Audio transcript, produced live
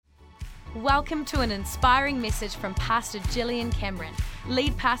Welcome to an inspiring message from Pastor Gillian Cameron,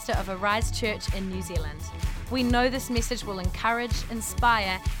 lead pastor of Arise Church in New Zealand. We know this message will encourage,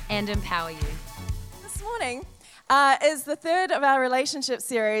 inspire, and empower you. This morning is the third of our relationship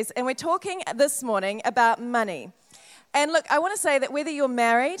series, and we're talking this morning about money. And look, I want to say that whether you're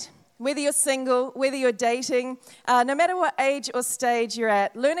married, whether you're single, whether you're dating, no matter what age or stage you're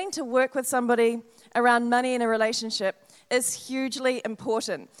at, learning to work with somebody around money in a relationship is hugely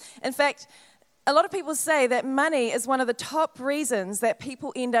important. In fact, a lot of people say that money is one of the top reasons that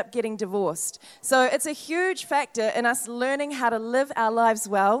people end up getting divorced. So it's a huge factor in us learning how to live our lives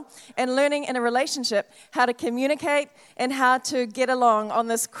well and learning in a relationship how to communicate and how to get along on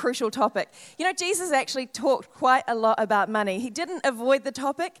this crucial topic. You know, Jesus actually talked quite a lot about money. He didn't avoid the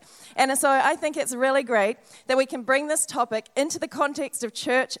topic, and so I think it's really great that we can bring this topic into the context of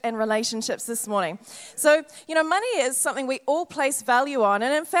church and relationships this morning. So, you know, money is something we all place value on,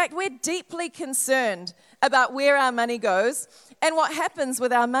 and in fact, we're deeply concerned about where our money goes and what happens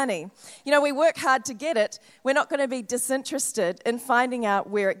with our money. You know, we work hard to get it. We're not going to be disinterested in finding out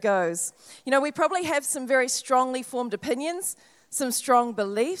where it goes. You know, we probably have some very strongly formed opinions, some strong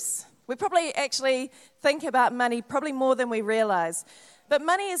beliefs. We probably actually think about money probably more than we realize. But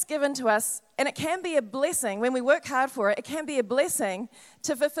money is given to us, and it can be a blessing. When we work hard for it, it can be a blessing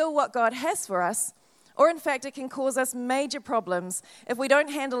to fulfill what God has for us. Or in fact, it can cause us major problems if we don't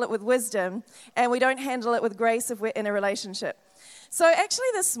handle it with wisdom and we don't handle it with grace if we're in a relationship. So actually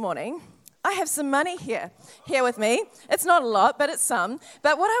this morning, I have some money here with me. It's not a lot, but it's some.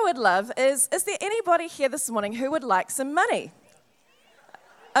 But what I would love is there anybody here this morning who would like some money?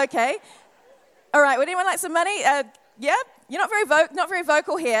 Okay. All right, would anyone like some money? Yeah? You're not very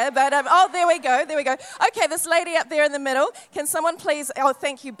vocal here, but there we go. Okay, this lady up there in the middle. Can someone please? Oh,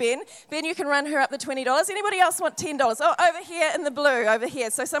 thank you, Ben. Ben, you can run her up the $20. Anybody else want $10? Oh, over here in the blue, over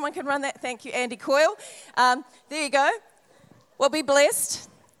here. So someone can run that. Thank you, Andy Coyle. There you go. Well, be blessed.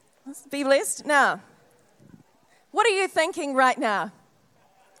 Be blessed. Now, what are you thinking right now?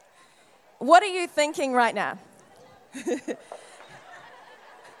 What are you thinking right now?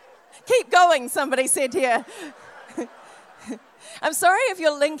 Keep going, somebody said here. I'm sorry if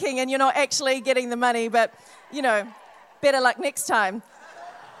you're linking and you're not actually getting the money, but, you know, better luck next time.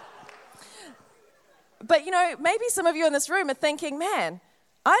 But, you know, maybe some of you in this room are thinking, man,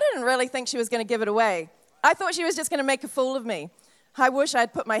 I didn't really think she was going to give it away. I thought she was just going to make a fool of me. I wish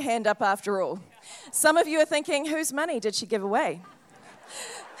I'd put my hand up after all. Some of you are thinking, whose money did she give away?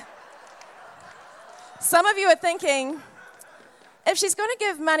 Some of you are thinking, if she's going to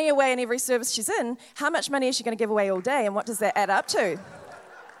give money away in every service she's in, how much money is she going to give away all day, and what does that add up to?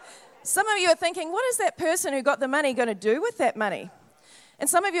 Some of you are thinking, what is that person who got the money going to do with that money? And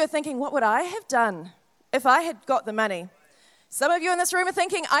some of you are thinking, what would I have done if I had got the money? Some of you in this room are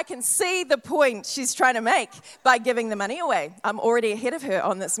thinking, I can see the point she's trying to make by giving the money away. I'm already ahead of her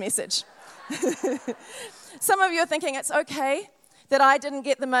on this message. Some of you are thinking, it's okay that I didn't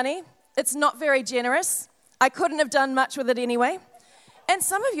get the money. It's not very generous. I couldn't have done much with it anyway. And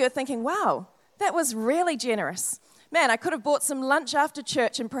some of you are thinking, wow, that was really generous. Man, I could have bought some lunch after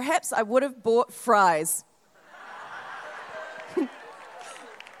church and perhaps I would have bought fries.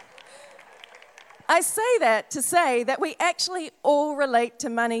 I say that to say that we actually all relate to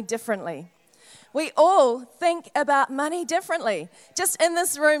money differently. We all think about money differently. Just in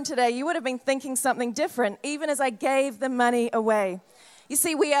this room today, you would have been thinking something different even as I gave the money away. You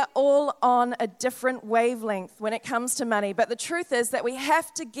see, we are all on a different wavelength when it comes to money, but the truth is that we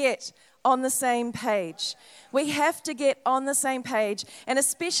have to get on the same page. We have to get on the same page, and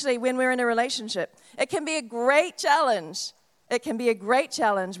especially when we're in a relationship. It can be a great challenge. It can be a great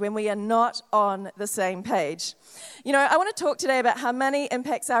challenge when we are not on the same page. You know, I want to talk today about how money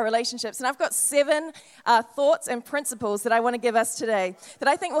impacts our relationships, and I've got 7 thoughts and principles that I want to give us today that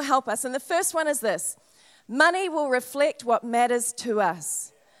I think will help us, and the first one is this. Money will reflect what matters to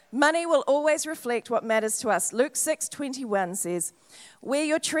us. Money will always reflect what matters to us. Luke 6:21 says, where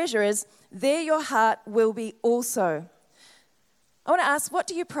your treasure is, there your heart will be also. I want to ask, what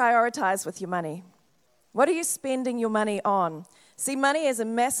do you prioritize with your money? What are you spending your money on? See, money is a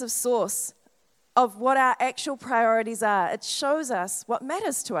massive source of what our actual priorities are. It shows us what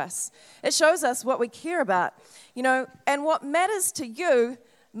matters to us. It shows us what we care about. You know, and what matters to you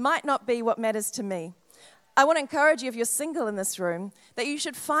might not be what matters to me. I want to encourage you, if you're single in this room, that you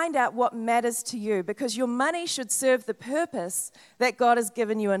should find out what matters to you, because your money should serve the purpose that God has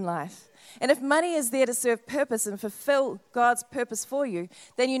given you in life. And if money is there to serve purpose and fulfill God's purpose for you,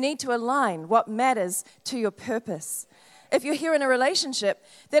 then you need to align what matters to your purpose. If you're here in a relationship,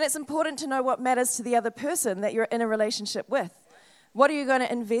 then it's important to know what matters to the other person that you're in a relationship with. What are you going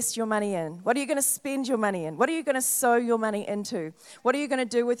to invest your money in? What are you going to spend your money in? What are you going to sow your money into? What are you going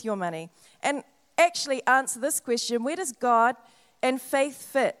to do with your money? And actually answer this question: where does God and faith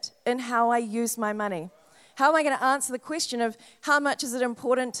fit in how I use my money? How am I going to answer the question of how much is it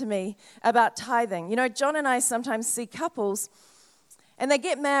important to me about tithing? You know, John and I sometimes see couples and they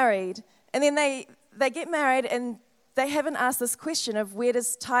get married, and then they get married and they haven't asked this question of where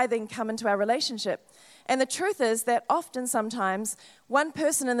does tithing come into our relationship? And the truth is that often, sometimes, one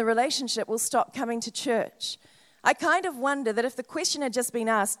person in the relationship will stop coming to church. I kind of wonder that if the question had just been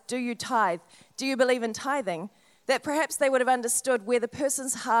asked, do you tithe? Do you believe in tithing? That perhaps they would have understood where the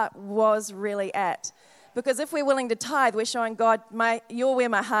person's heart was really at. Because if we're willing to tithe, we're showing God, you're where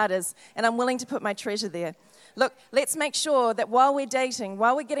my heart is, and I'm willing to put my treasure there. Look, let's make sure that while we're dating,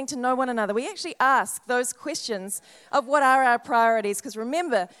 while we're getting to know one another, we actually ask those questions of what are our priorities. Because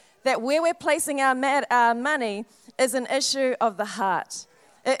remember that where we're placing our money is an issue of the heart.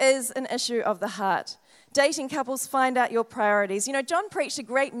 It is an issue of the heart. Dating couples, find out your priorities. You know, John preached a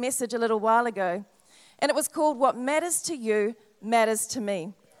great message a little while ago, and it was called What Matters to You Matters to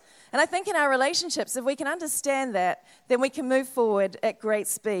Me. And I think in our relationships, if we can understand that, then we can move forward at great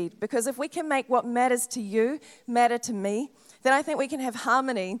speed. Because if we can make what matters to you matter to me, then I think we can have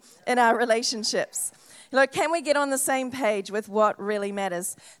harmony in our relationships. You know, can we get on the same page with what really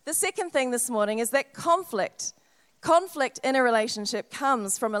matters? The second thing this morning is that conflict in a relationship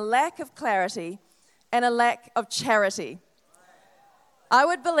comes from a lack of clarity and a lack of charity. I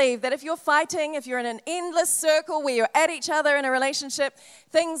would believe that if you're fighting, if you're in an endless circle where you're at each other in a relationship,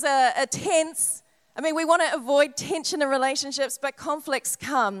 things are tense. I mean, we want to avoid tension in relationships, but conflicts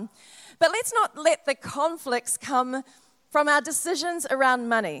come. But let's not let the conflicts come from our decisions around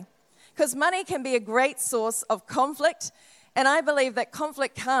money, because money can be a great source of conflict, and I believe that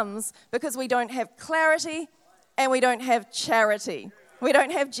conflict comes because we don't have clarity and we don't have charity. We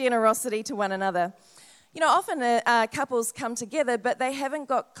don't have generosity to one another. You know, often couples come together, but they haven't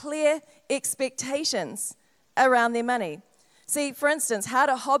got clear expectations around their money. See, for instance, how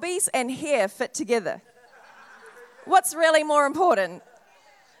do hobbies and hair fit together? What's really more important?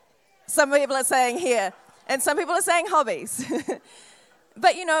 Some people are saying hair, and some people are saying hobbies.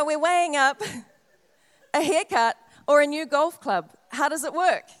 But, you know, we're weighing up a haircut or a new golf club. How does it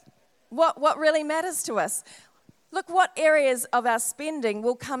work? What really matters to us? Look, what areas of our spending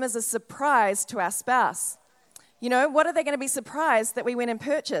will come as a surprise to our spouse? You know, what are they going to be surprised that we went and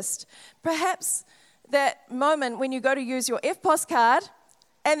purchased? Perhaps that moment when you go to use your EFTPOS card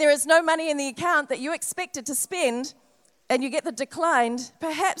and there is no money in the account that you expected to spend and you get the declined,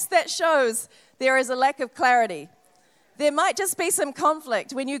 perhaps that shows there is a lack of clarity. There might just be some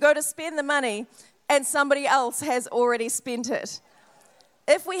conflict when you go to spend the money and somebody else has already spent it.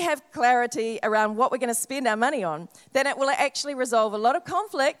 If we have clarity around what we're going to spend our money on, then it will actually resolve a lot of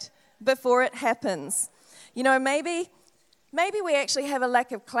conflict before it happens. You know, maybe we actually have a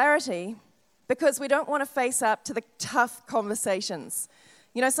lack of clarity because we don't want to face up to the tough conversations.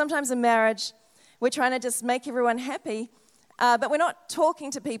 You know, sometimes in marriage, we're trying to just make everyone happy, but we're not talking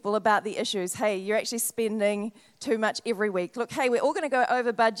to people about the issues. Hey, you're actually spending too much every week. Look, hey, we're all going to go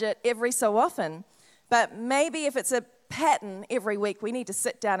over budget every so often, but maybe if it's a pattern every week, we need to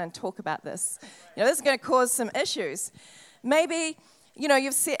sit down and talk about this. You know, this is going to cause some issues. Maybe, you know,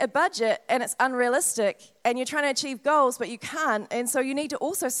 you've set a budget and it's unrealistic and you're trying to achieve goals, but you can't. And so you need to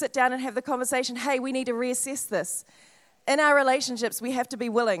also sit down and have the conversation, hey, we need to reassess this. In our relationships, we have to be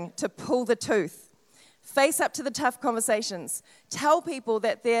willing to pull the tooth, face up to the tough conversations, tell people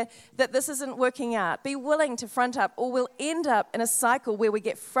that this isn't working out, be willing to front up, or we'll end up in a cycle where we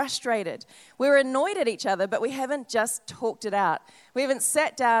get frustrated. We're annoyed at each other, but we haven't just talked it out. We haven't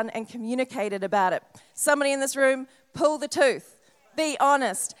sat down and communicated about it. Somebody in this room, pull the tooth, be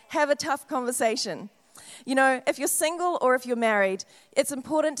honest, have a tough conversation. You know, if you're single or if you're married, it's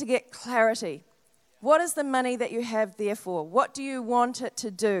important to get clarity. What is the money that you have there for? What do you want it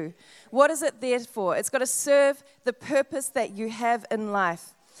to do? What is it there for? It's got to serve the purpose that you have in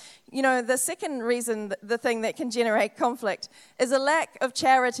life. You know, the second reason, the thing that can generate conflict, is a lack of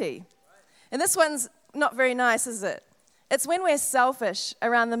charity. And this one's not very nice, is it? It's when we're selfish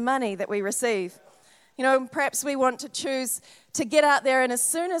around the money that we receive. You know, perhaps we want to choose to get out there, and as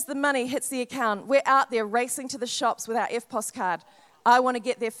soon as the money hits the account, we're out there racing to the shops with our EFTPOS card. I want to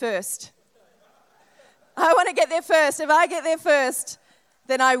get there first. I want to get there first. If I get there first,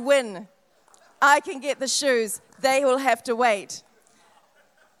 then I win. I can get the shoes. They will have to wait.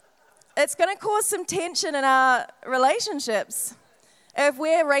 It's going to cause some tension in our relationships if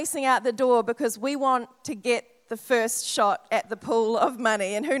we're racing out the door because we want to get the first shot at the pool of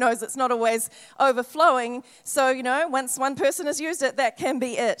money. And who knows, it's not always overflowing. So, once one person has used it, that can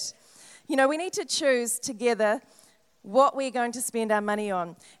be it. We need to choose together what we're going to spend our money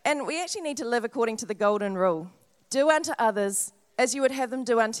on. And we actually need to live according to the golden rule. Do unto others as you would have them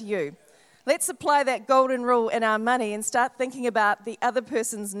do unto you. Let's apply that golden rule in our money and start thinking about the other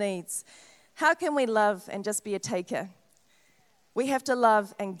person's needs. How can we love and just be a taker? We have to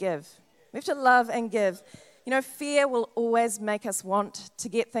love and give. We have to love and give. Fear will always make us want to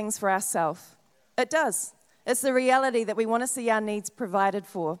get things for ourselves. It does. It's the reality that we want to see our needs provided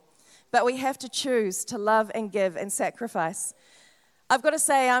for. But we have to choose to love and give and sacrifice. I've got to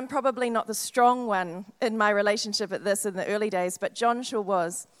say, I'm probably not the strong one in my relationship at this in the early days, but John sure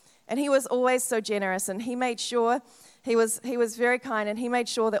was. And he was always so generous, and he made sure, he was very kind, and he made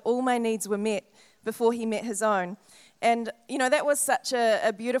sure that all my needs were met before he met his own. And, that was such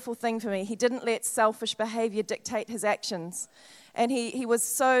a beautiful thing for me. He didn't let selfish behavior dictate his actions. And he was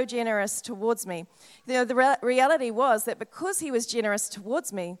so generous towards me. The reality was that because he was generous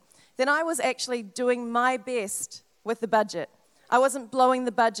towards me, then I was actually doing my best with the budget. I wasn't blowing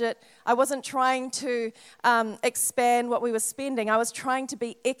the budget. I wasn't trying to expand what we were spending. I was trying to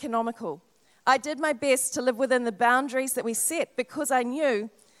be economical. I did my best to live within the boundaries that we set because I knew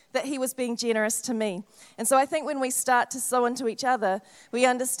that he was being generous to me. And so I think when we start to sow into each other, we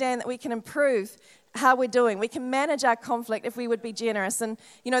understand that we can improve how we're doing. We can manage our conflict if we would be generous. And,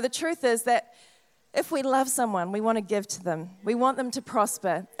 the truth is that if we love someone, we want to give to them. We want them to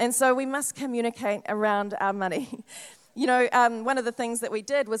prosper. And so we must communicate around our money. One of the things that we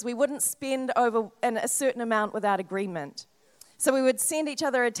did was we wouldn't spend over a certain amount without agreement. So we would send each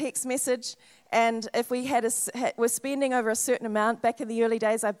other a text message, and if we were spending over a certain amount, back in the early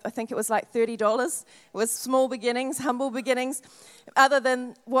days, I think it was like $30. It was small beginnings, humble beginnings, other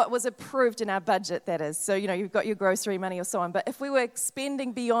than what was approved in our budget, that is. So, you've got your grocery money or so on. But if we were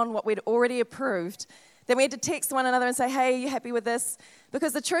spending beyond what we'd already approved, then we had to text one another and say, hey, are you happy with this?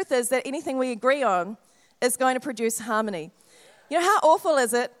 Because the truth is that anything we agree on is going to produce harmony. How awful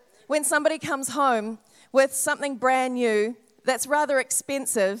is it when somebody comes home with something brand new that's rather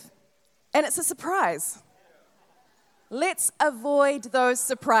expensive, and it's a surprise? Let's avoid those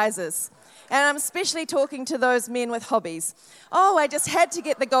surprises. And I'm especially talking to those men with hobbies. Oh, I just had to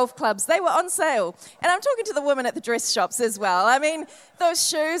get the golf clubs. They were on sale. And I'm talking to the women at the dress shops as well. I mean, those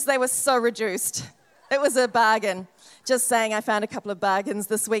shoes, they were so reduced. It was a bargain. Just saying, I found a couple of bargains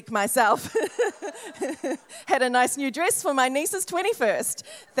this week myself. Had a nice new dress for my niece's 21st.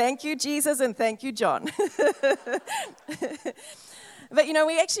 Thank you, Jesus, and thank you, John. But,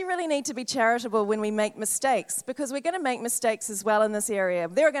 we actually really need to be charitable when we make mistakes, because we're going to make mistakes as well in this area.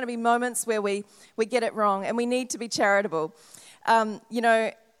 There are going to be moments where we get it wrong, and we need to be charitable. I'm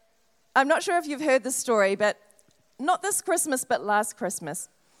not sure if you've heard this story, but not this Christmas, but last Christmas.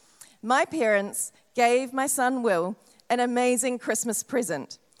 My parents gave my son Will an amazing Christmas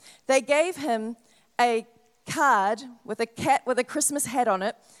present. They gave him a card with a cat with a Christmas hat on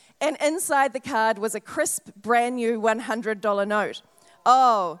it, and inside the card was a crisp, brand new $100 note.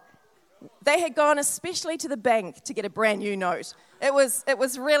 Oh, they had gone especially to the bank to get a brand new note. It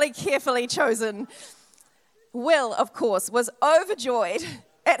was really carefully chosen. Will, of course, was overjoyed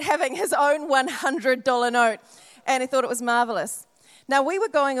at having his own $100 note, and he thought it was marvelous. Now, we were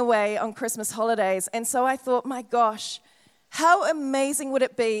going away on Christmas holidays, and so I thought, my gosh, how amazing would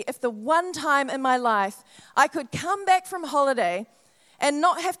it be if the one time in my life I could come back from holiday and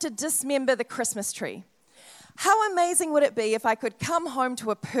not have to dismember the Christmas tree? How amazing would it be if I could come home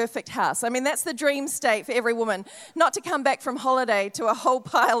to a perfect house? I mean, that's the dream state for every woman, not to come back from holiday to a whole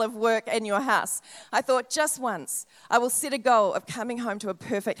pile of work in your house. I thought, just once, I will set a goal of coming home to a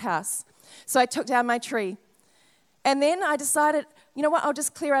perfect house. So I took down my tree. And then I decided, you know what, I'll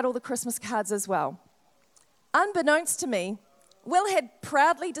just clear out all the Christmas cards as well. Unbeknownst to me, Will had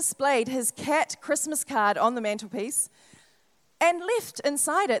proudly displayed his cat Christmas card on the mantelpiece and left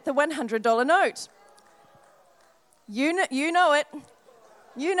inside it the $100 note. You know it.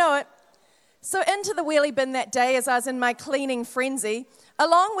 You know it. So into the wheelie bin that day as I was in my cleaning frenzy,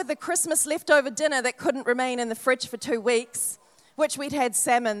 along with the Christmas leftover dinner that couldn't remain in the fridge for 2 weeks, which we'd had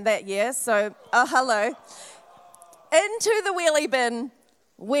salmon that year, so hello. Into the wheelie bin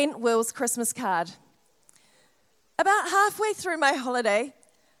went Will's Christmas card. About halfway through my holiday,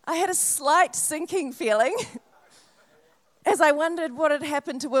 I had a slight sinking feeling as I wondered what had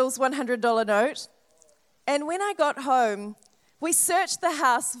happened to Will's $100 note. And when I got home, we searched the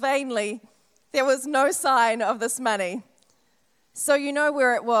house vainly. There was no sign of this money. So you know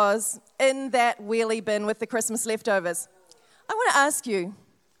where it was, in that wheelie bin with the Christmas leftovers. I want to ask you,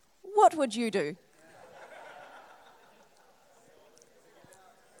 what would you do?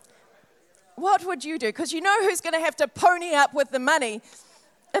 What would you do? Because you know who's going to have to pony up with the money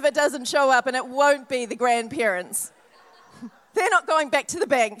if it doesn't show up, and it won't be the grandparents. They're not going back to the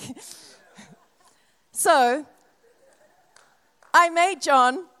bank. So I made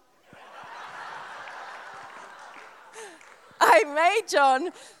John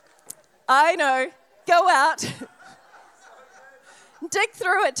go out, dig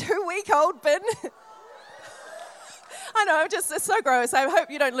through a 2-week-old bin. I know, it's so gross. I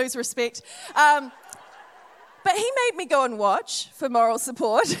hope you don't lose respect. But he made me go and watch for moral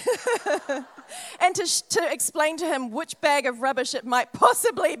support and to explain to him which bag of rubbish it might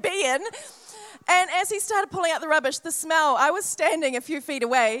possibly be in. And as he started pulling out the rubbish, the smell, I was standing a few feet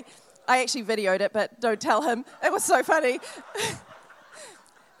away. I actually videoed it, but don't tell him. It was so funny.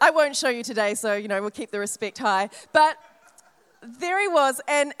 I won't show you today, so, we'll keep the respect high. But there he was,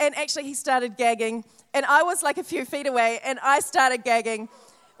 and actually he started gagging, and I was like a few feet away, and I started gagging.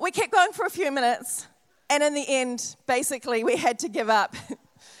 We kept going for a few minutes, and in the end, basically, we had to give up.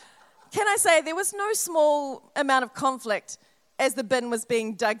 Can I say, there was no small amount of conflict as the bin was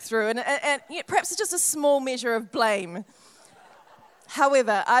being dug through, and perhaps it's just a small measure of blame.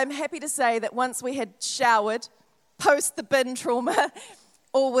 However, I'm happy to say that once we had showered, post the bin trauma,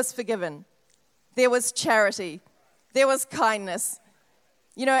 all was forgiven. There was charity. There was kindness.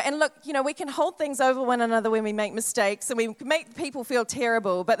 And look, we can hold things over one another when we make mistakes, and we make people feel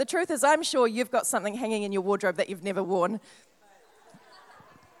terrible, but the truth is, I'm sure you've got something hanging in your wardrobe that you've never worn.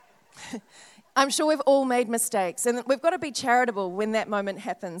 I'm sure we've all made mistakes, and we've got to be charitable when that moment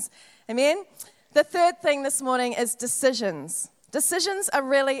happens. Amen? The third thing this morning is decisions. Decisions are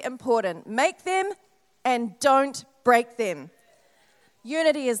really important. Make them and don't break them.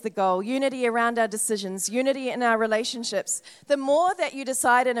 Unity is the goal. Unity around our decisions. Unity in our relationships. The more that you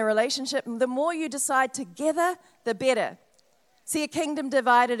decide in a relationship, the more you decide together, the better. See, a kingdom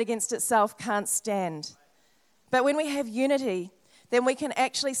divided against itself can't stand. But when we have unity, then we can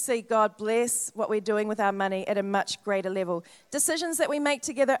actually see God bless what we're doing with our money at a much greater level. Decisions that we make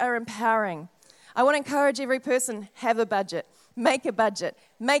together are empowering. I want to encourage every person, have a budget. Make a budget.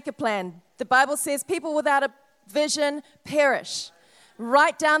 Make a plan. The Bible says people without a vision perish.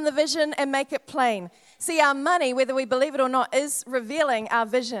 Write down the vision and make it plain. See, our money, whether we believe it or not, is revealing our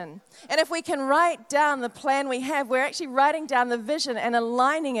vision. And if we can write down the plan we have, we're actually writing down the vision and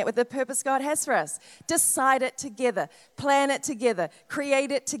aligning it with the purpose God has for us. Decide it together. Plan it together.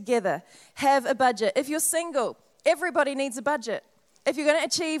 Create it together. Have a budget. If you're single, everybody needs a budget. If you're going to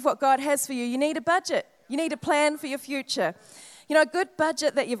achieve what God has for you, you need a budget. You need a plan for your future. A good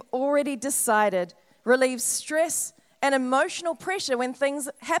budget that you've already decided relieves stress and emotional pressure when things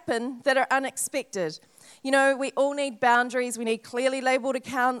happen that are unexpected. We all need boundaries. We need clearly labeled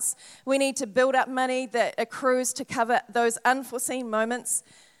accounts. We need to build up money that accrues to cover those unforeseen moments.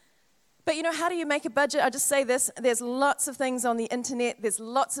 But how do you make a budget? I just say this, there's lots of things on the internet. There's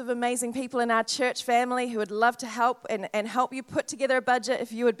lots of amazing people in our church family who would love to help and help you put together a budget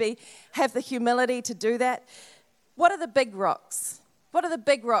if you would have the humility to do that. What are the big rocks? What are the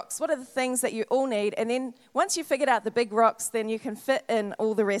big rocks? What are the things that you all need? And then once you've figured out the big rocks, then you can fit in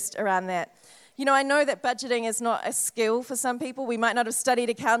all the rest around that. I know that budgeting is not a skill for some people. We might not have studied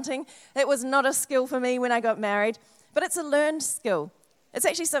accounting. It was not a skill for me when I got married, but it's a learned skill. It's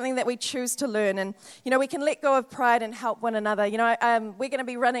actually something that we choose to learn, and we can let go of pride and help one another. We're going to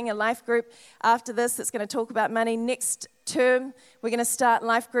be running a life group after this that's going to talk about money. Next term, we're going to start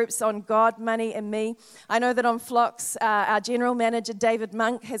life groups on God, money, and me. I know that on Flocks, our general manager, David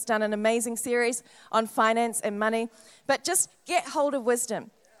Monk, has done an amazing series on finance and money. But just get hold of wisdom.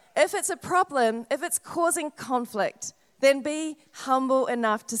 If it's a problem, if it's causing conflict, then be humble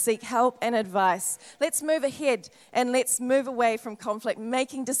enough to seek help and advice. Let's move ahead and let's move away from conflict,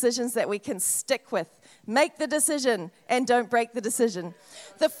 making decisions that we can stick with. Make the decision and don't break the decision.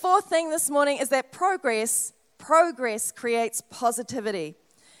 The fourth thing this morning is that progress creates positivity.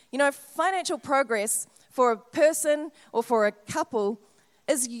 Financial progress for a person or for a couple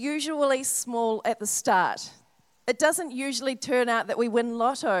is usually small at the start. It doesn't usually turn out that we win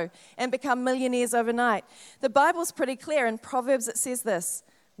lotto and become millionaires overnight. The Bible's pretty clear. In Proverbs it says this: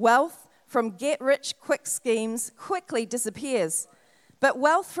 wealth from get-rich-quick schemes quickly disappears, but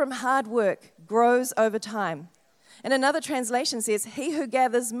wealth from hard work grows over time. And another translation says, he who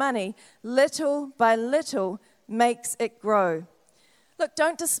gathers money little by little makes it grow. Look,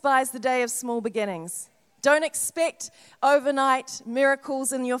 don't despise the day of small beginnings. Don't expect overnight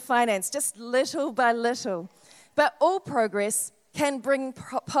miracles in your finance, just little by little. But all progress can bring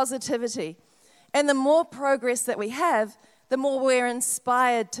positivity. And the more progress that we have, the more we're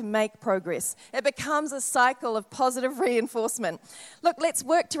inspired to make progress. It becomes a cycle of positive reinforcement. Look, let's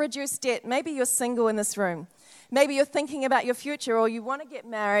work to reduce debt. Maybe you're single in this room. Maybe you're thinking about your future or you want to get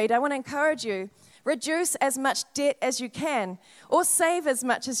married. I want to encourage you, reduce as much debt as you can or save as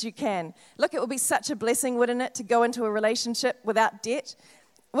much as you can. Look, it would be such a blessing, wouldn't it, to go into a relationship without debt?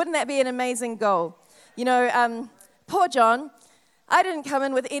 Wouldn't that be an amazing goal? You know, poor John, I didn't come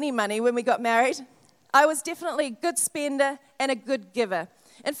in with any money when we got married. I was definitely a good spender and a good giver.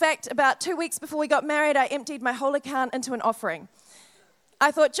 In fact, about 2 weeks before we got married, I emptied my whole account into an offering.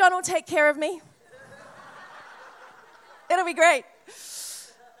 I thought, John will take care of me. It'll be great.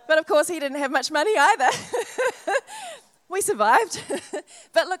 But of course, he didn't have much money either. We survived.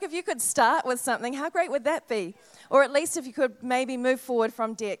 But look, if you could start with something, how great would that be? Or at least if you could maybe move forward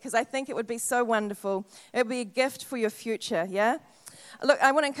from debt, because I think it would be so wonderful. It would be a gift for your future, yeah? Look,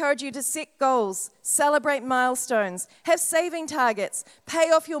 I want to encourage you to set goals, celebrate milestones, have saving targets, pay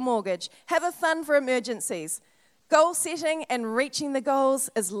off your mortgage, have a fund for emergencies. Goal setting and reaching the goals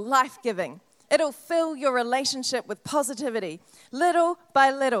is life-giving. It'll fill your relationship with positivity, little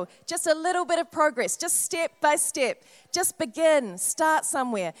by little, just a little bit of progress, just step by step. Just begin, start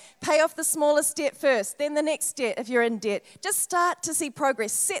somewhere. Pay off the smallest debt first, then the next debt if you're in debt. Just start to see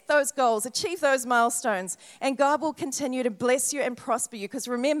progress, set those goals, achieve those milestones, and God will continue to bless you and prosper you, because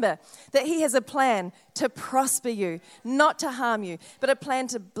remember that He has a plan to prosper you, not to harm you, but a plan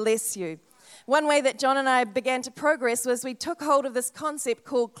to bless you. One way that John and I began to progress was we took hold of this concept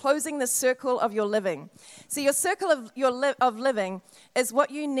called closing the circle of your living. So your circle of living is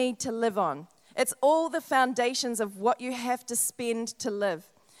what you need to live on. It's all the foundations of what you have to spend to live.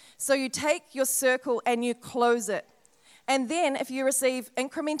 So you take your circle and you close it. And then if you receive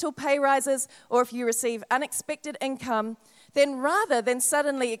incremental pay rises or if you receive unexpected income, then rather than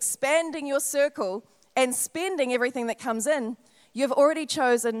suddenly expanding your circle and spending everything that comes in, you've already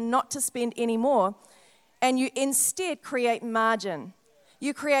chosen not to spend any more, and you instead create margin.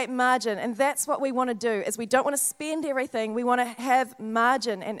 You create margin, and that's what we want to do, is we don't want to spend everything. We want to have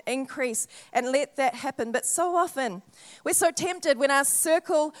margin and increase and let that happen. But so often, we're so tempted when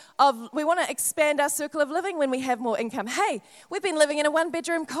we want to expand our circle of living when we have more income. Hey, we've been living in a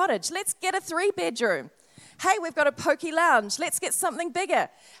 1-bedroom cottage. Let's get a 3-bedroom. Hey, we've got a pokey lounge. Let's get something bigger.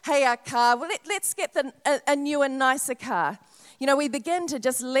 Hey, our car, well, let's get a newer, nicer car. You know, we begin to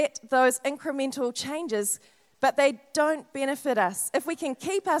just let those incremental changes, but they don't benefit us. If we can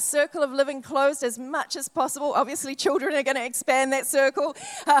keep our circle of living closed as much as possible, obviously children are going to expand that circle.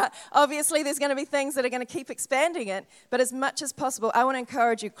 Obviously there's going to be things that are going to keep expanding it, but as much as possible, I want to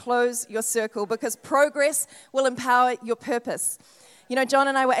encourage you, close your circle, because progress will empower your purpose. You know, John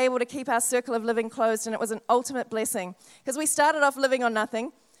and I were able to keep our circle of living closed, and it was an ultimate blessing, because we started off living on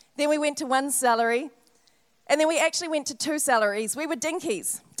nothing, then we went to 1 salary, and then we actually went to 2 salaries. We were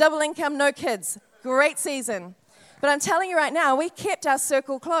dinkies, double income, no kids. Great season. But I'm telling you right now, we kept our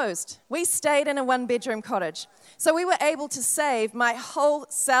circle closed. We stayed in a 1-bedroom cottage. So we were able to save my whole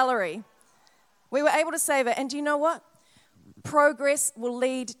salary. We were able to save it. And do you know what? Progress will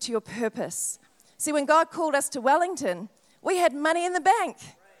lead to your purpose. See, when God called us to Wellington, we had money in the bank.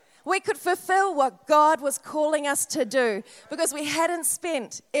 We could fulfill what God was calling us to do because we hadn't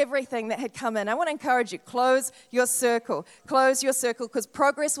spent everything that had come in. I want to encourage you, close your circle. Close your circle, because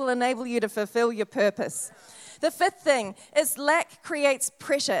progress will enable you to fulfill your purpose. The 5th thing is lack creates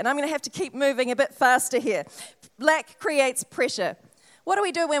pressure. And I'm going to have to keep moving a bit faster here. Lack creates pressure. What do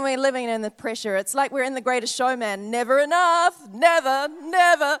we do when we're living in the pressure? It's like we're in The Greatest Showman. Never enough, never,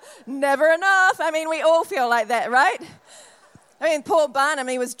 never, never enough. I mean, we all feel like that, right? I mean, Paul Barnum,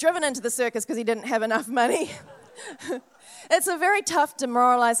 he was driven into the circus because he didn't have enough money. It's a very tough,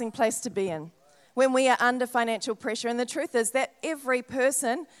 demoralizing place to be in when we are under financial pressure. And the truth is that every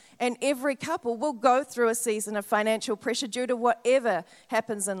person and every couple will go through a season of financial pressure due to whatever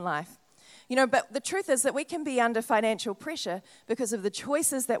happens in life. You know, but the truth is that we can be under financial pressure because of the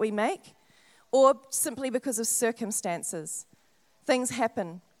choices that we make or simply because of circumstances. Things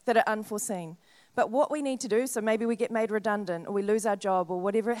happen that are unforeseen. But what we need to do, so maybe we get made redundant or we lose our job or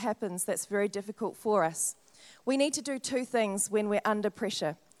whatever happens that's very difficult for us, we need to do 2 things when we're under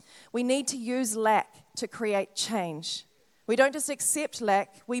pressure. We need to use lack to create change. We don't just accept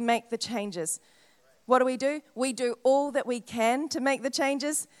lack, we make the changes. What do? We do all that we can to make the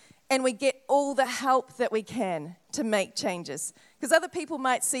changes, and we get all the help that we can to make changes. Because other people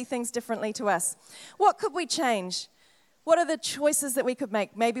might see things differently to us. What could we change? What are the choices that we could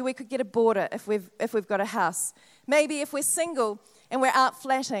make? Maybe we could get a boarder if we've got a house. Maybe if we're single and we're out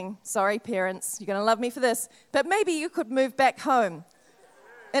flatting, sorry parents, you're going to love me for this, but maybe you could move back home.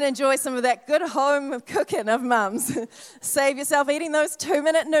 and enjoy some of that good home cooking of mums. Save yourself eating those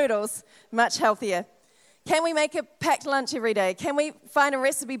 2-minute noodles, much healthier. Can we make a packed lunch every day? Can we find a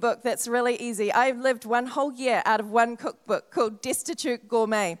recipe book that's really easy? I've lived one whole year out of one cookbook called Destitute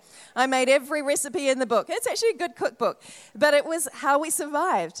Gourmet. I made every recipe in the book. It's actually a good cookbook, but it was how we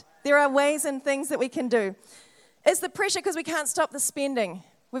survived. There are ways and things that we can do. Is the pressure because we can't stop the spending?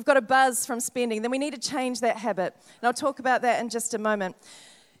 We've got a buzz from spending. Then we need to change that habit. And I'll talk about that in just a moment.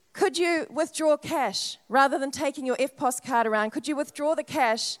 Could you withdraw cash rather than taking your EFTPOS card around? Could you withdraw the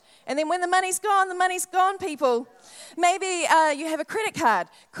cash? And then when the money's gone, people. Maybe you have a credit card.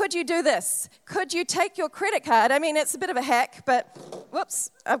 Could you do this? Could you take your credit card? I mean, it's a bit of a hack, but whoops,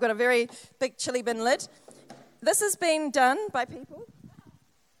 I've got a very big chili bin lid. This has been done by people,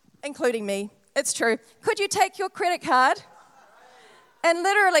 including me. It's true. Could you take your credit card and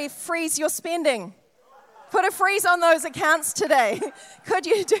literally freeze your spending? Put a freeze on those accounts today. Could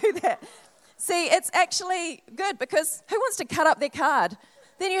you do that? See, it's actually good because who wants to cut up their card?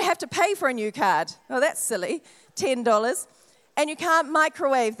 Then you have to pay for a new card. Oh, that's silly. $10. And you can't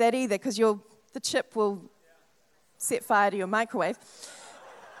microwave that either because the chip will set fire to your microwave.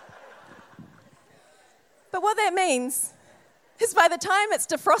 But what that means is by the time it's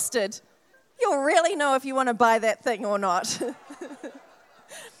defrosted, you'll really know if you want to buy that thing or not.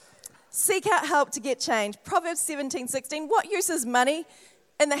 Seek out help to get change. Proverbs 17:16. What use is money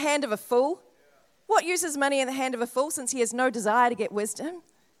in the hand of a fool? What use is money in the hand of a fool since he has no desire to get wisdom?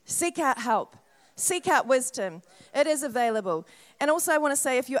 Seek out help. Seek out wisdom. It is available. And also I want to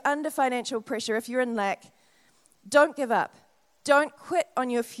say, if you're under financial pressure, if you're in lack, don't give up. Don't quit on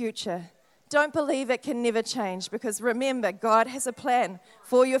your future. Don't believe it can never change, because remember, God has a plan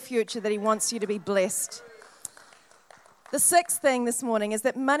for your future that he wants you to be blessed. The sixth thing this morning is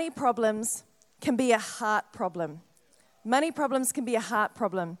that money problems can be a heart problem. Money problems can be a heart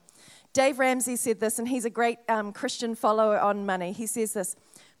problem. Dave Ramsey said this, and he's a great Christian follower on money. He says this: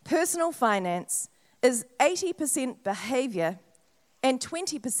 personal finance is 80% behavior and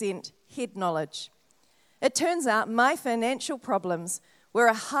 20% head knowledge. It turns out my financial problems were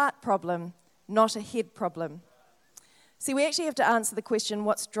a heart problem, not a head problem. See, we actually have to answer the question,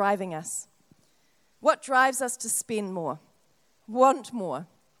 what's driving us? What drives us to spend more, want more?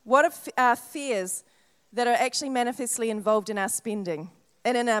 What are our fears that are actually manifestly involved in our spending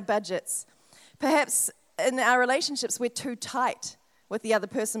and in our budgets? Perhaps in our relationships, we're too tight with the other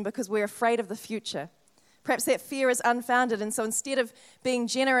person because we're afraid of the future. Perhaps that fear is unfounded, and so instead of being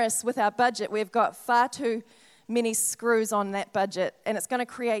generous with our budget, we've got far too many screws on that budget, and it's going to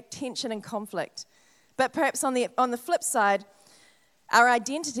create tension and conflict. But perhaps on the flip side, our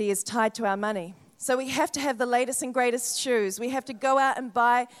identity is tied to our money. So we have to have the latest and greatest shoes. We have to go out and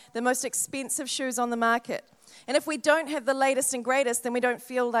buy the most expensive shoes on the market. And if we don't have the latest and greatest, then we don't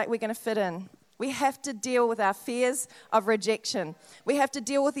feel like we're going to fit in. We have to deal with our fears of rejection. We have to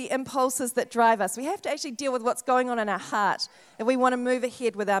deal with the impulses that drive us. We have to actually deal with what's going on in our heart if we want to move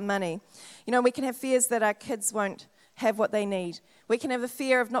ahead with our money. You know, we can have fears that our kids won't have what they need. We can have a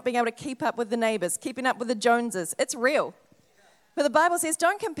fear of not being able to keep up with the neighbors, keeping up with the Joneses. It's real. But the Bible says,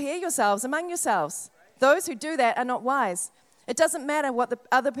 don't compare yourselves among yourselves. Those who do that are not wise. It doesn't matter what the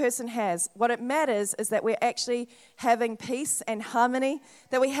other person has. What it matters is that we're actually having peace and harmony,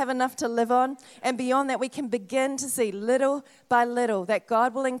 that we have enough to live on, and beyond that we can begin to see little by little that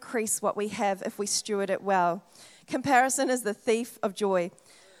God will increase what we have if we steward it well. Comparison is the thief of joy.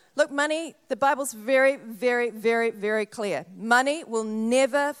 Look, money, the Bible's very, very, very, very clear. Money will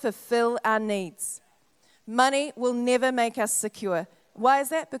never fulfill our needs. Money will never make us secure. Why is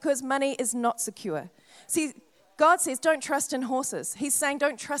that? Because money is not secure. See, God says don't trust in horses. He's saying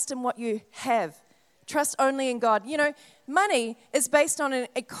don't trust in what you have. Trust only in God. You know, money is based on an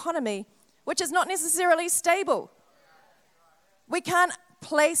economy which is not necessarily stable. We can't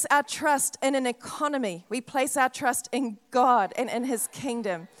place our trust in an economy. We place our trust in God and in His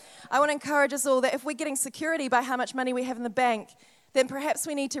kingdom. I want to encourage us all that if we're getting security by how much money we have in the bank, then perhaps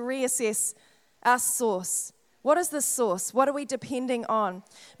we need to reassess our source. What is the source? What are we depending on?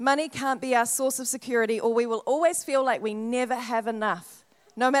 Money can't be our source of security, or we will always feel like we never have enough,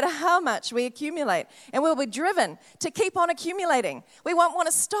 no matter how much we accumulate. And we'll be driven to keep on accumulating. We won't want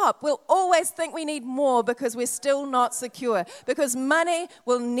to stop. We'll always think we need more because we're still not secure, because money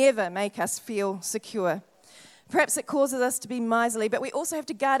will never make us feel secure. Perhaps it causes us to be miserly, but we also have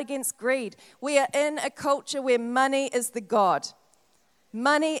to guard against greed. We are in a culture where money is the god.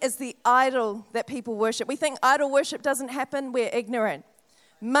 Money is the idol that people worship. We think idol worship doesn't happen. We're ignorant.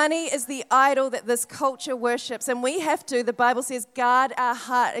 Money is the idol that this culture worships, and we have to, the Bible says, guard our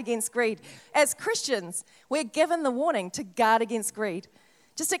heart against greed. As Christians, we're given the warning to guard against greed.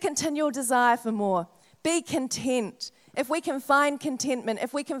 just a continual desire for more. Be content. If we can find contentment,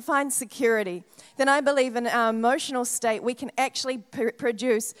 if we can find security, then I believe in our emotional state, we can actually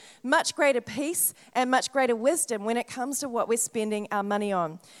produce much greater peace and much greater wisdom when it comes to what we're spending our money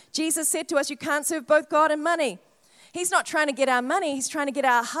on. Jesus said to us, you can't serve both God and money. He's not trying to get our money, he's trying to get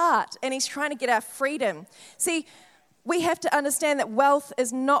our heart, and he's trying to get our freedom. See, we have to understand that wealth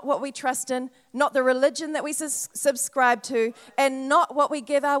is not what we trust in, not the religion that we subscribe to, and not what we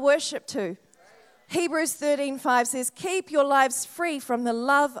give our worship to. Hebrews 13:5 says, keep your lives free from the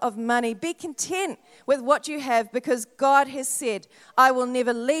love of money. Be content with what you have because God has said, I will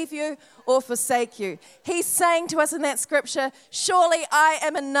never leave you or forsake you. He's saying to us in that scripture, surely I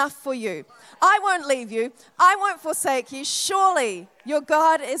am enough for you. I won't leave you. I won't forsake you. Surely your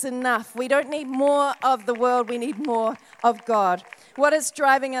God is enough. We don't need more of the world. We need more of God. What is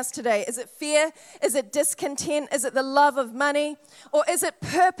driving us today? Is it fear? Is it discontent? Is it the love of money? Or is it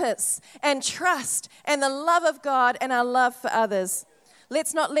purpose and trust and the love of God and our love for others?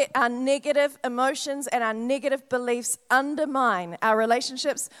 Let's not let our negative emotions and our negative beliefs undermine our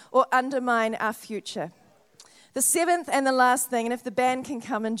relationships or undermine our future. The seventh and the last thing, and if the band can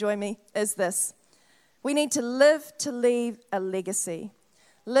come and join me, is this. We need to live to leave a legacy.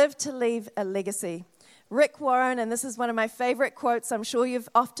 Live to leave a legacy. Rick Warren, and this is one of my favorite quotes. I'm sure you've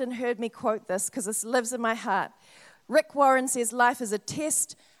often heard me quote this because this lives in my heart. Rick Warren says, life is a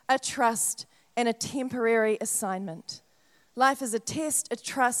test, a trust, and a temporary assignment. Life is a test, a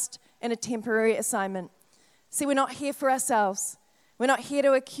trust, and a temporary assignment. See, we're not here for ourselves. We're not here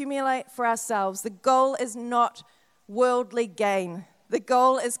to accumulate for ourselves. The goal is not worldly gain. The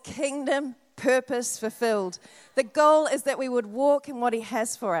goal is kingdom purpose fulfilled. The goal is that we would walk in what he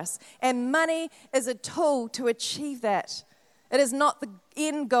has for us. And money is a tool to achieve that. It is not the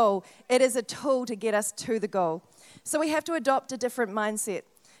end goal. It is a tool to get us to the goal. So we have to adopt a different mindset.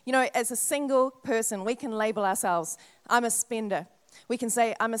 You know, as a single person, we can label ourselves, I'm a spender. We can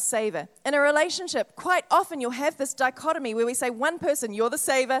say, I'm a saver. In a relationship, quite often you'll have this dichotomy where we say, one person, you're the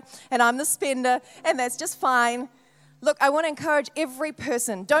saver, and I'm the spender, and that's just fine. Look, I want to encourage every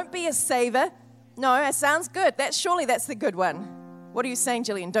person, don't be a saver. No, it sounds good. Surely that's the good one. What are you saying,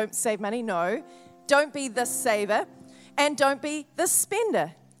 Jillian? Don't save money? No. Don't be the saver, and don't be the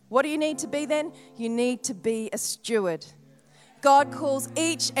spender. What do you need to be then? You need to be a steward. God calls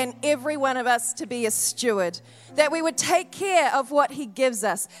each and every one of us to be a steward, that we would take care of what he gives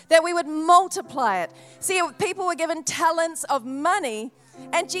us, that we would multiply it. See, people were given talents of money,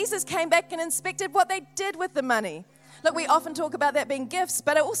 and Jesus came back and inspected what they did with the money. Look, we often talk about that being gifts,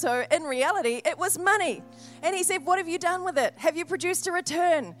 but also, in reality, it was money. And he said, what have you done with it? Have you produced a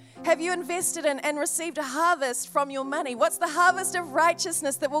return? Have you invested in and received a harvest from your money? What's the harvest of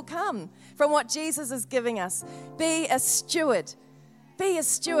righteousness that will come from what Jesus is giving us? Be a steward. Be a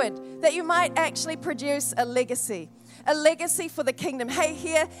steward, that you might actually produce a legacy for the kingdom. Hey,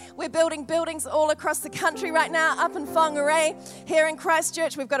 here, we're building buildings all across the country right now, up in Whangarei. Here in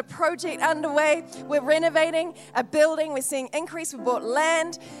Christchurch, we've got a project underway. We're renovating a building. We're seeing increase. We bought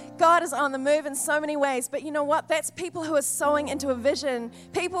land. God is on the move in so many ways. But you know what? That's people who are sowing into a vision,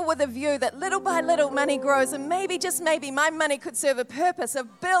 people with a view that little by little money grows, and maybe, just maybe, my money could serve a purpose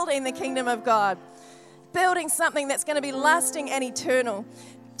of building the kingdom of God, building something that's going to be lasting and eternal.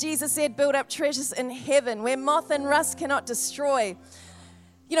 Jesus said, build up treasures in heaven where moth and rust cannot destroy.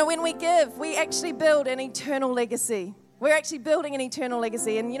 You know, when we give, we actually build an eternal legacy. We're actually building an eternal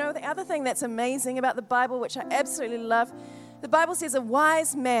legacy. And you know, the other thing that's amazing about the Bible, which I absolutely love, the Bible says a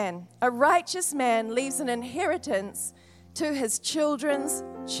wise man, a righteous man leaves an inheritance to his children's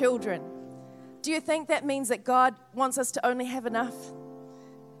children. Do you think that means that God wants us to only have enough?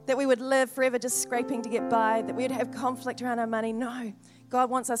 That we would live forever just scraping to get by? That we would have conflict around our money? No. God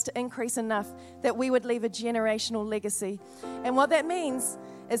wants us to increase enough that we would leave a generational legacy. And what that means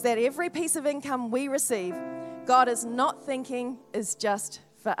is that every piece of income we receive, God is not thinking is just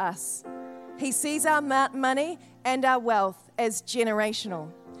for us. He sees our money and our wealth as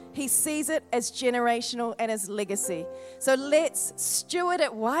generational. He sees it as generational and as legacy. So let's steward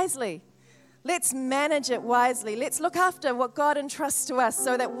it wisely. Let's manage it wisely. Let's look after what God entrusts to us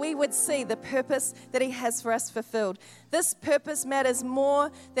so that we would see the purpose that he has for us fulfilled. This purpose matters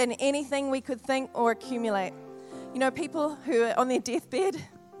more than anything we could think or accumulate. You know, people who are on their deathbed,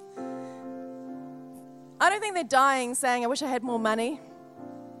 I don't think they're dying saying, I wish I had more money.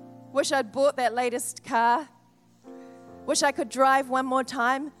 Wish I'd bought that latest car. Wish I could drive one more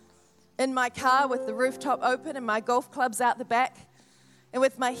time in my car with the rooftop open and my golf clubs out the back. And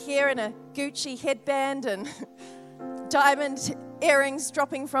with my hair in a Gucci headband and diamond earrings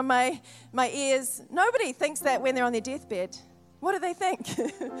dropping from my ears. Nobody thinks that when they're on their deathbed. What do they think?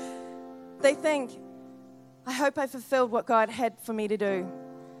 They think, I hope I fulfilled what God had for me to do.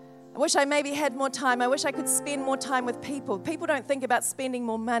 I wish I maybe had more time. I wish I could spend more time with people. People don't think about spending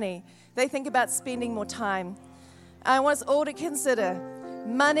more money. They think about spending more time. I want us all to consider,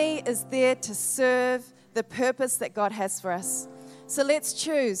 money is there to serve the purpose that God has for us. So let's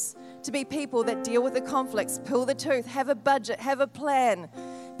choose to be people that deal with the conflicts, pull the tooth, have a budget, have a plan.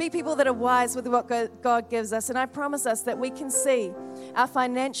 Be people that are wise with what God gives us. And I promise us that we can see our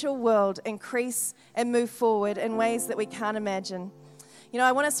financial world increase and move forward in ways that we can't imagine. You know,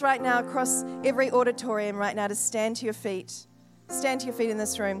 I want us right now across every auditorium right now to stand to your feet. Stand to your feet in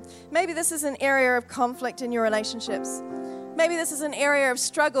this room. Maybe this is an area of conflict in your relationships. Maybe this is an area of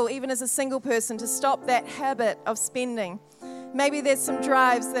struggle, even as a single person, to stop that habit of spending. Maybe there's some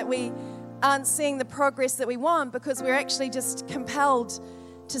drives that we aren't seeing the progress that we want because we're actually just compelled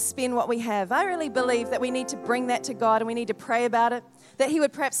to spend what we have. I really believe that we need to bring that to God and we need to pray about it, that He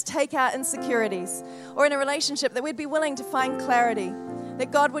would perhaps take our insecurities, or in a relationship that we'd be willing to find clarity,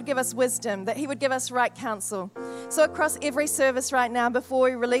 that God would give us wisdom, that He would give us right counsel. So across every service right now, before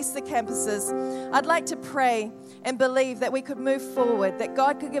we release the campuses, I'd like to pray and believe that we could move forward, that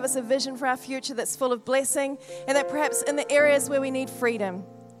God could give us a vision for our future that's full of blessing, and that perhaps in the areas where we need freedom,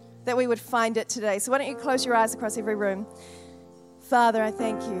 that we would find it today. So why don't you close your eyes across every room. Father, I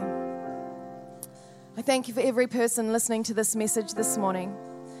thank you. I thank you for every person listening to this message this morning.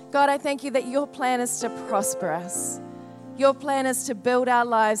 God, I thank you that your plan is to prosper us. Your plan is to build our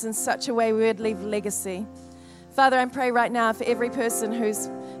lives in such a way we would leave legacy. Father, I pray right now for every person who's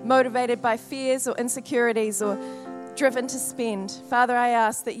motivated by fears or insecurities or driven to spend. Father, I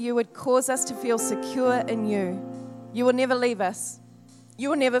ask that you would cause us to feel secure in you. You will never leave us. You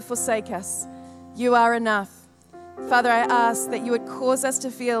will never forsake us. You are enough. Father, I ask that you would cause us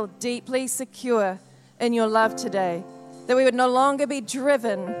to feel deeply secure in your love today, that we would no longer be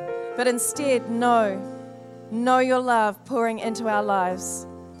driven, but instead know your love pouring into our lives.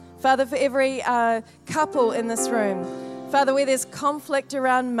 Father, for every couple in this room, Father, where there's conflict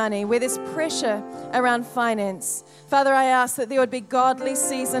around money, where there's pressure around finance, Father, I ask that there would be godly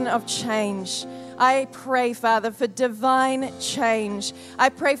season of change. I pray, Father, for divine change. I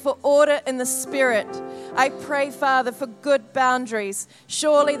pray for order in the Spirit. I pray, Father, for good boundaries.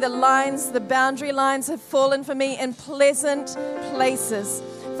 Surely the boundary lines have fallen for me in pleasant places.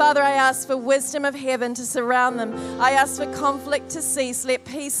 Father, I ask for wisdom of heaven to surround them. I ask for conflict to cease. Let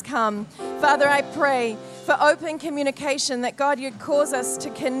peace come. Father, I pray for open communication, that God, you'd cause us to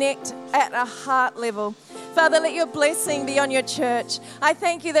connect at a heart level. Father, let your blessing be on your church. I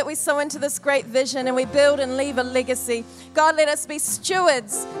thank you that we sow into this great vision and we build and leave a legacy. God, let us be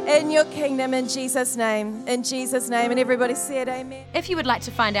stewards in your kingdom in Jesus' name. In Jesus' name. And everybody said amen. If you would like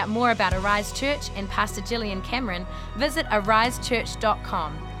to find out more about Arise Church and Pastor Gillian Cameron, visit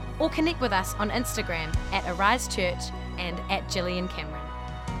arisechurch.com or connect with us on Instagram at Arise Church and at Gillian Cameron.